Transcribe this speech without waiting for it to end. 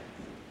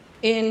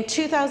In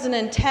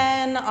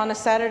 2010, on a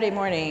Saturday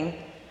morning,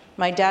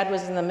 my dad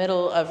was in the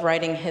middle of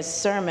writing his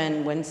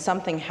sermon when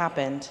something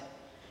happened.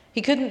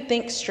 He couldn't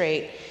think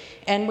straight,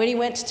 and when he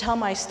went to tell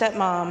my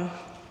stepmom,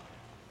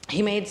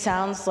 he made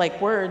sounds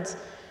like words,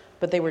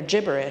 but they were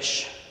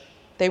gibberish.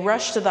 They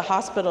rushed to the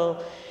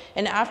hospital,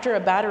 and after a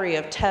battery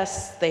of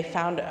tests, they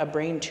found a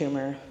brain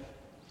tumor.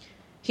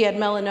 He had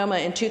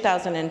melanoma in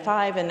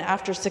 2005, and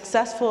after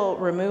successful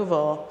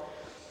removal,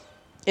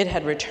 it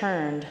had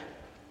returned,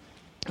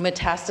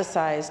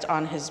 metastasized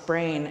on his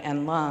brain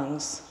and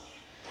lungs.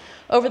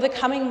 Over the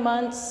coming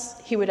months,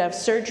 he would have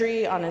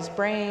surgery on his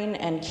brain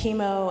and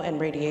chemo and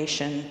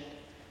radiation.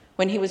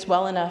 When he was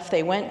well enough,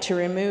 they went to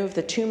remove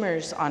the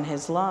tumors on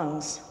his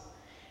lungs.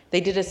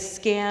 They did a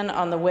scan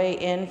on the way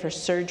in for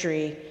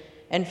surgery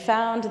and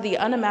found the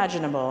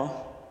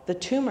unimaginable. The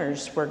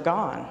tumors were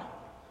gone,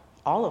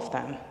 all of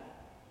them.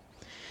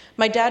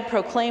 My dad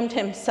proclaimed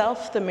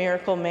himself the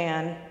miracle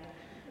man.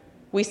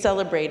 We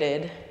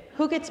celebrated.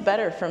 Who gets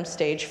better from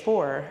stage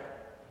 4?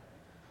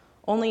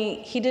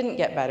 Only he didn't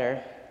get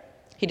better.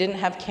 He didn't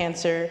have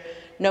cancer,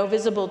 no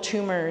visible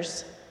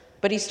tumors,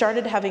 but he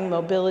started having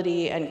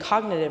mobility and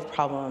cognitive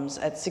problems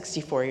at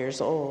 64 years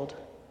old.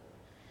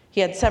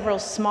 He had several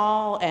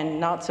small and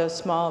not so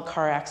small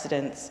car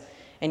accidents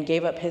and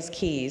gave up his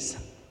keys.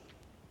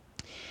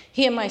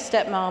 He and my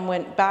stepmom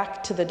went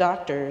back to the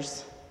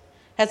doctors.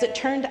 As it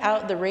turned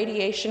out, the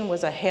radiation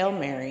was a Hail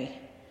Mary.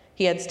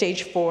 He had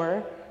stage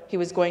 4. He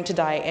was going to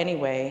die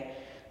anyway.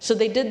 So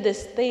they did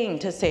this thing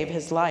to save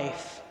his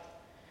life.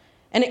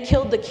 And it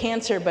killed the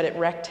cancer, but it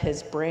wrecked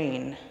his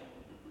brain.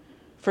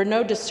 For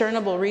no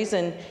discernible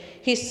reason,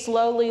 he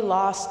slowly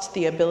lost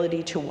the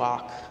ability to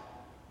walk.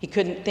 He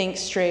couldn't think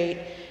straight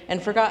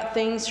and forgot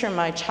things from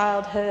my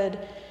childhood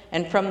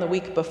and from the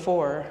week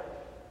before.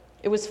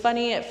 It was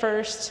funny at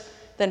first,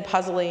 then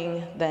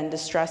puzzling, then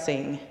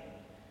distressing.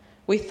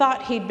 We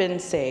thought he'd been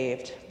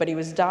saved, but he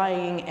was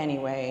dying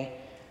anyway,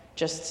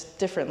 just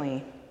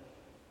differently.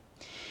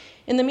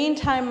 In the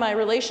meantime, my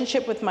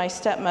relationship with my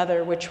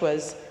stepmother, which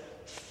was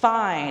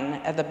fine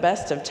at the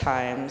best of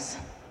times,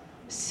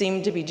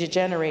 seemed to be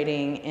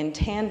degenerating in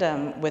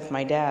tandem with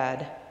my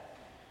dad.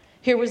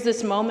 Here was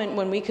this moment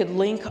when we could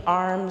link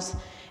arms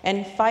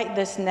and fight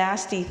this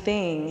nasty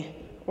thing,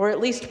 or at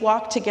least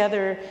walk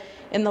together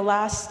in the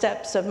last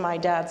steps of my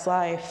dad's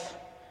life.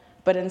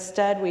 But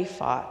instead, we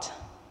fought.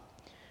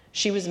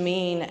 She was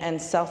mean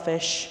and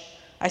selfish.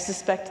 I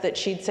suspect that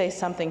she'd say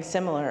something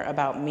similar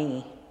about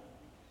me.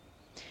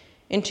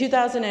 In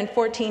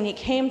 2014, he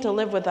came to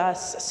live with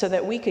us so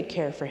that we could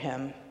care for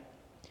him.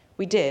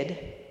 We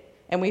did,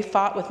 and we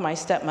fought with my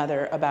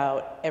stepmother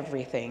about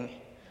everything: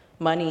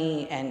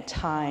 money and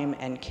time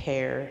and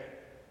care.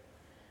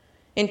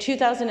 In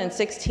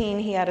 2016,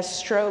 he had a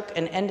stroke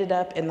and ended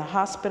up in the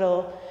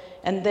hospital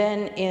and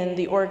then in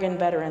the Oregon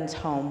Veterans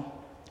Home,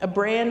 a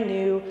brand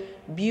new,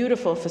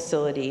 beautiful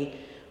facility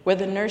where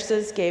the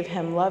nurses gave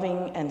him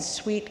loving and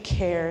sweet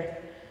care,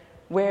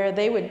 where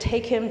they would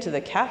take him to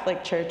the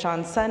Catholic Church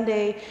on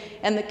Sunday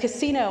and the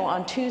casino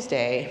on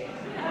Tuesday,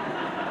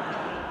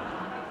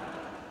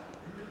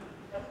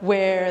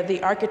 where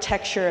the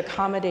architecture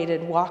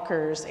accommodated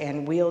walkers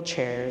and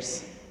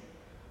wheelchairs.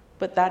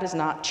 But that is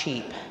not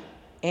cheap.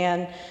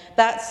 And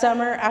that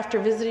summer, after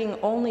visiting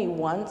only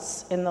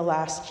once in the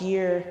last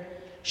year,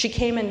 she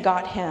came and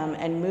got him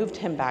and moved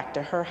him back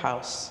to her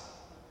house.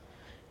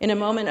 In a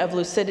moment of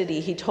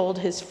lucidity, he told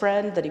his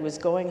friend that he was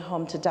going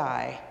home to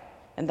die,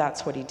 and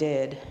that's what he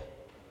did.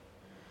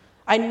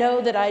 I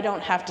know that I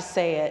don't have to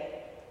say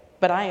it,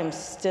 but I am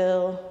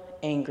still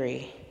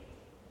angry.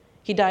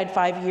 He died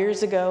 5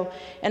 years ago,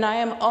 and I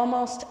am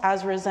almost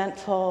as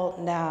resentful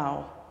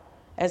now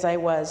as I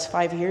was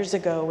 5 years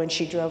ago when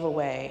she drove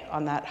away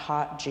on that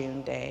hot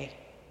June day.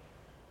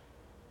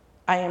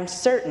 I am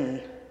certain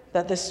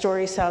that this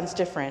story sounds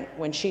different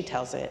when she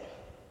tells it.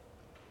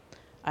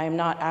 I am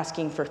not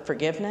asking for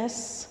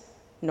forgiveness,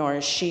 nor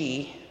is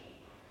she,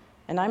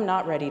 and I'm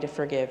not ready to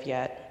forgive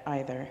yet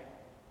either.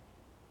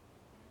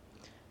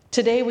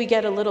 Today we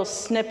get a little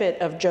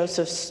snippet of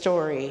Joseph's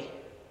story.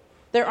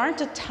 There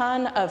aren't a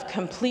ton of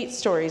complete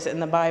stories in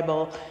the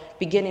Bible,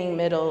 beginning,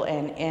 middle,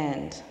 and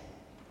end,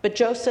 but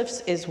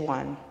Joseph's is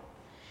one.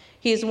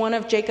 He is one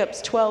of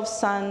Jacob's 12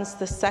 sons,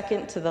 the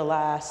second to the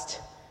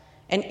last,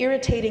 and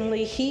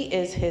irritatingly, he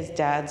is his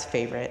dad's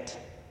favorite.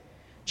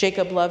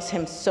 Jacob loves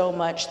him so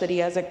much that he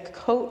has a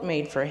coat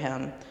made for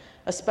him,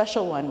 a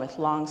special one with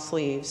long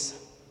sleeves.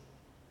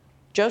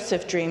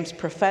 Joseph dreams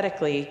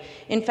prophetically.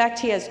 In fact,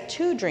 he has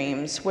 2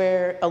 dreams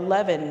where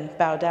 11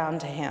 bow down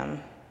to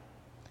him.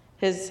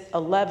 His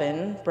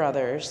 11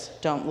 brothers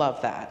don't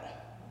love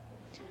that.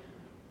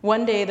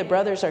 One day, the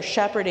brothers are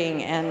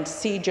shepherding and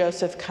see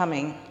Joseph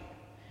coming.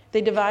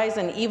 They devise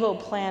an evil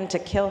plan to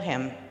kill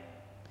him.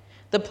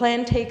 The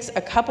plan takes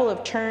a couple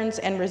of turns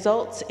and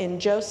results in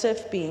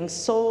Joseph being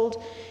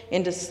sold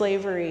into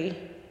slavery,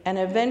 and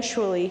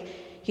eventually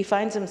he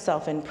finds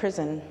himself in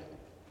prison.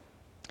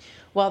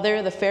 While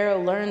there, the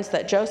Pharaoh learns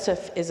that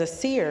Joseph is a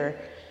seer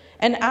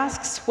and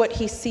asks what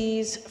he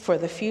sees for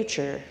the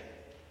future.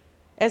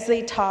 As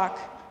they talk,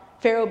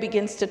 Pharaoh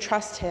begins to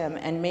trust him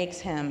and makes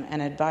him an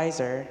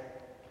advisor.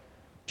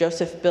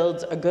 Joseph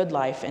builds a good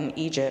life in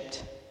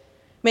Egypt.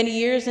 Many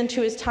years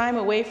into his time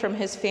away from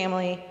his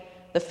family,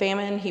 the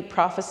famine he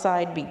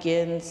prophesied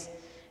begins,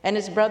 and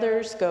his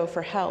brothers go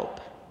for help.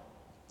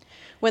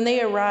 When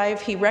they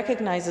arrive, he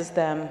recognizes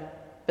them,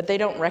 but they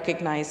don't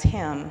recognize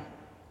him,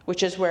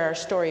 which is where our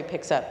story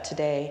picks up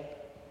today.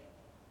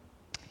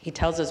 He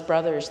tells his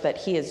brothers that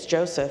he is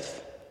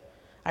Joseph.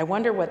 I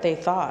wonder what they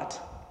thought.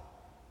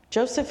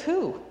 Joseph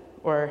who?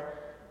 Or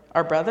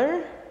our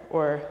brother?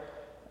 Or,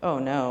 oh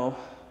no.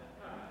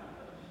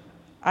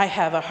 I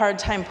have a hard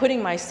time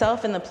putting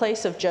myself in the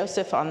place of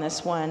Joseph on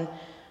this one,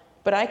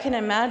 but I can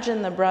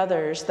imagine the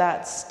brothers,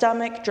 that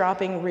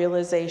stomach-dropping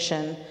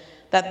realization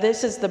that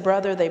this is the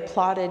brother they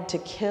plotted to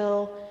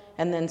kill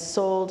and then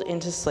sold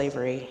into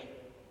slavery.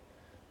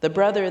 The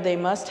brother they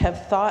must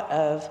have thought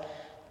of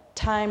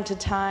time to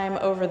time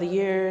over the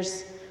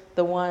years,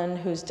 the one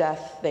whose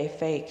death they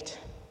faked.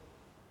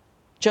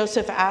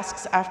 Joseph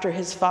asks after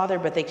his father,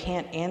 but they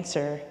can't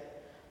answer.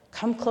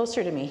 Come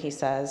closer to me, he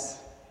says.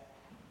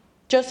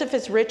 Joseph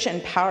is rich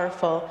and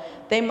powerful.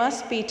 They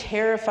must be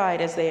terrified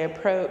as they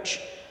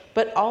approach,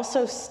 but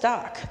also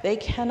stuck. They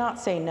cannot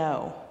say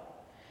no.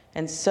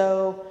 And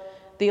so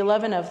the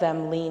 11 of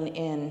them lean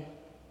in.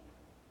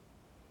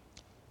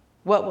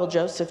 What will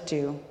Joseph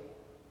do?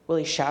 Will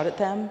he shout at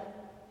them,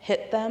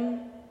 hit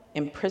them,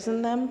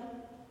 imprison them?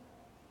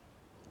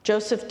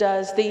 Joseph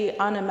does the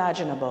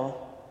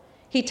unimaginable.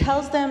 He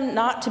tells them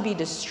not to be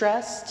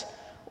distressed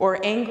or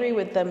angry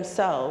with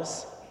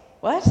themselves.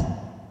 What?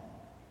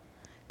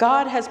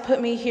 God has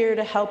put me here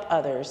to help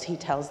others, he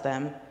tells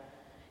them.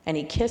 And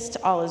he kissed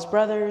all his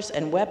brothers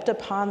and wept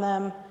upon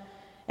them.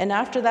 And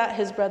after that,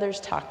 his brothers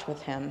talked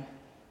with him.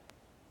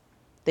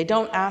 They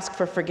don't ask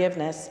for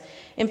forgiveness.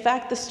 In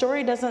fact, the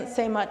story doesn't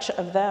say much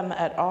of them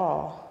at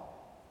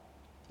all.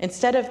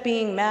 Instead of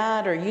being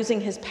mad or using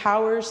his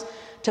powers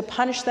to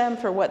punish them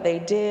for what they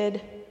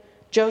did,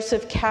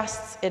 Joseph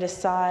casts it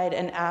aside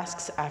and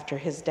asks after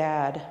his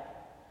dad.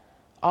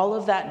 All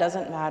of that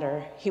doesn't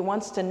matter. He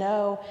wants to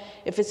know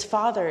if his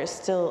father is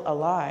still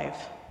alive.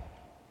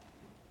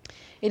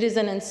 It is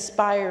an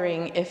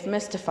inspiring, if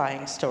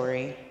mystifying,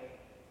 story.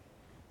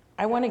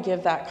 I want to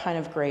give that kind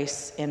of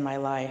grace in my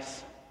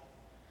life.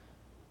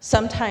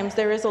 Sometimes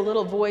there is a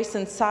little voice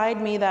inside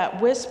me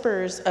that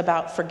whispers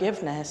about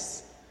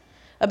forgiveness,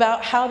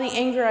 about how the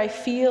anger I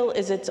feel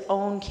is its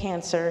own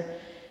cancer,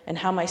 and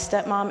how my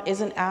stepmom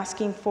isn't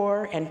asking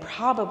for and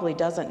probably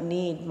doesn't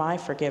need my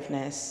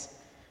forgiveness,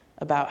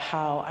 about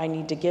how I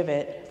need to give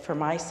it for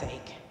my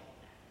sake.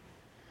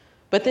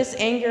 But this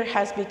anger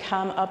has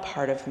become a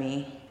part of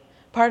me,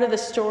 part of the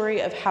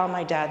story of how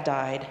my dad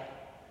died.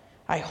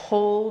 I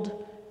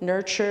hold,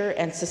 nurture,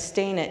 and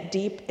sustain it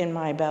deep in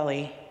my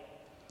belly.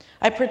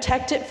 I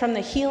protect it from the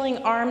healing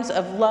arms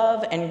of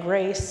love and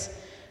grace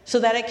so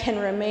that it can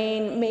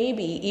remain,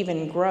 maybe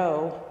even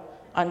grow,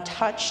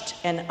 untouched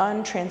and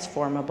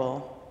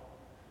untransformable.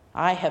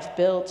 I have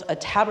built a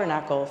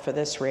tabernacle for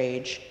this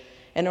rage,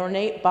 an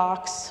ornate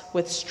box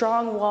with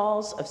strong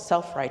walls of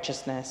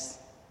self-righteousness.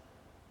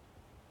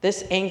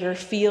 This anger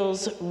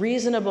feels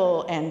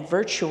reasonable and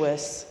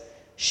virtuous.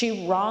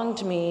 She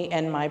wronged me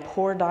and my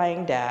poor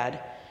dying dad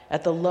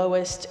at the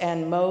lowest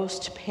and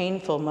most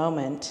painful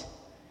moment.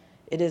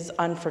 It is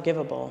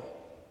unforgivable.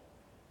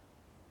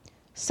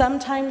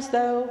 Sometimes,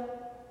 though,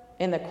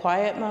 in the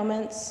quiet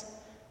moments,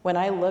 when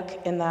I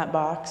look in that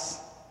box,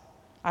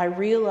 I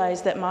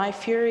realize that my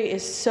fury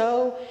is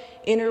so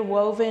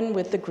interwoven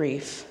with the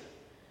grief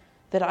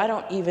that I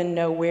don't even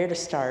know where to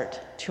start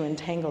to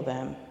entangle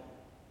them.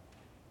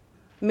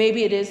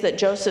 Maybe it is that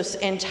Joseph's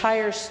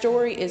entire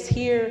story is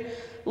here,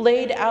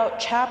 laid out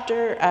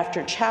chapter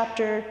after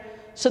chapter,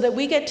 so that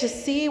we get to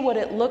see what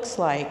it looks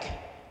like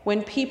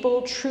when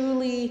people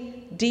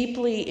truly,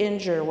 deeply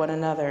injure one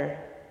another,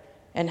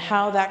 and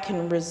how that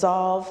can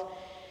resolve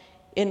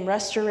in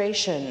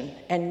restoration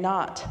and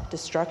not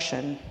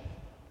destruction.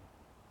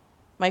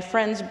 My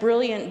friend's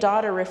brilliant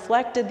daughter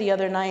reflected the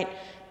other night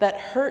that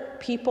hurt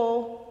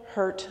people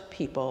hurt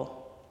people.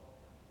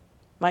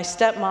 My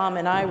stepmom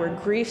and I were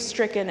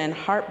grief-stricken and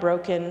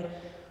heartbroken,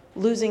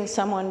 losing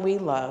someone we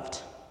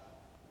loved,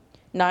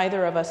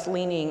 neither of us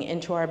leaning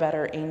into our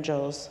better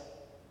angels.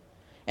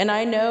 And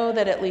I know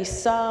that at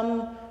least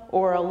some,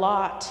 or a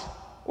lot,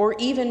 or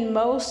even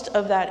most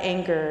of that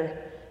anger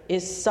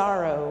is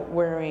sorrow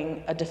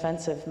wearing a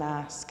defensive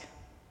mask.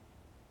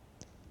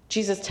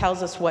 Jesus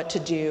tells us what to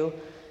do.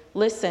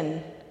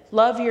 Listen,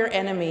 love your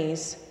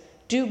enemies,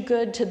 do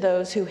good to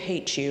those who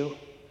hate you,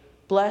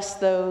 bless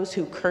those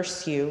who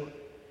curse you,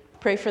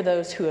 pray for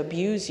those who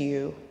abuse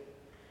you.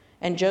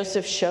 And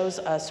Joseph shows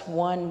us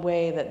one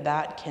way that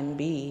that can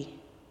be.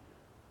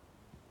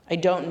 I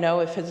don't know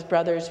if his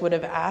brothers would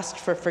have asked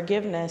for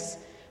forgiveness,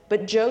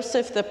 but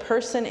Joseph, the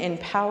person in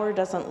power,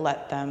 doesn't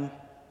let them.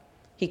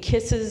 He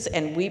kisses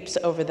and weeps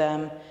over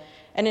them,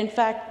 and in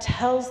fact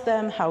tells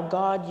them how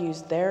God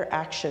used their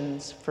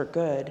actions for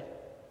good.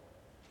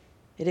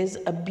 It is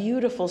a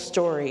beautiful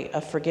story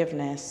of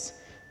forgiveness,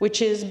 which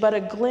is but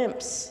a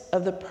glimpse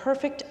of the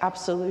perfect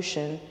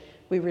absolution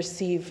we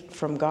receive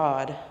from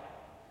God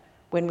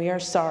when we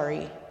are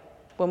sorry,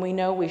 when we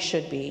know we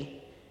should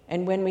be,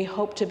 and when we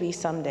hope to be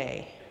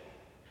someday.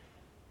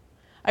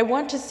 I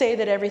want to say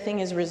that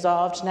everything is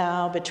resolved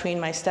now between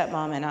my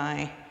stepmom and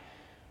I,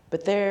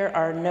 but there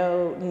are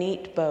no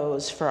neat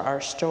bows for our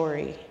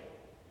story.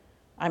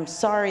 I'm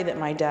sorry that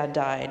my dad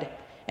died,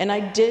 and I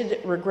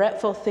did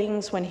regretful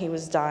things when he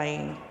was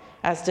dying,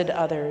 as did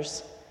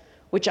others,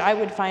 which I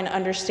would find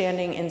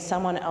understanding in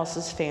someone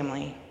else's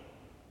family.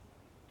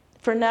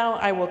 For now,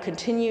 I will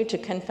continue to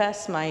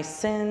confess my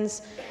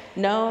sins,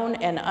 known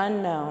and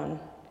unknown,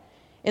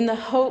 in the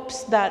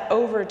hopes that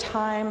over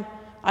time,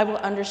 I will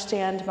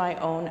understand my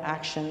own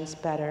actions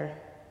better.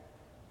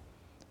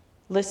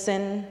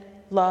 Listen,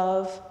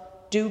 love,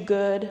 do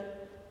good,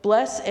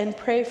 bless and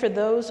pray for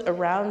those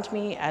around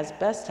me as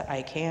best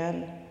I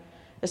can,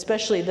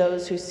 especially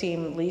those who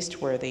seem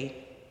least worthy.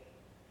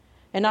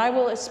 And I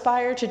will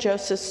aspire to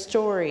Joseph's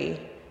story,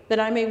 that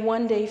I may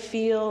one day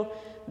feel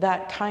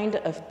that kind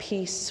of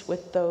peace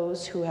with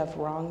those who have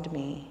wronged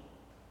me.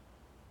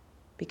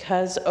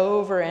 Because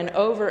over and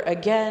over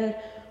again,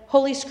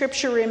 Holy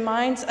Scripture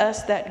reminds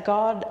us that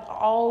God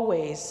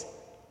always,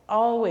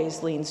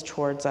 always leans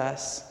towards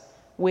us,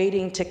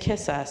 waiting to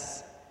kiss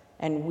us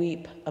and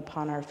weep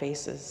upon our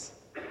faces.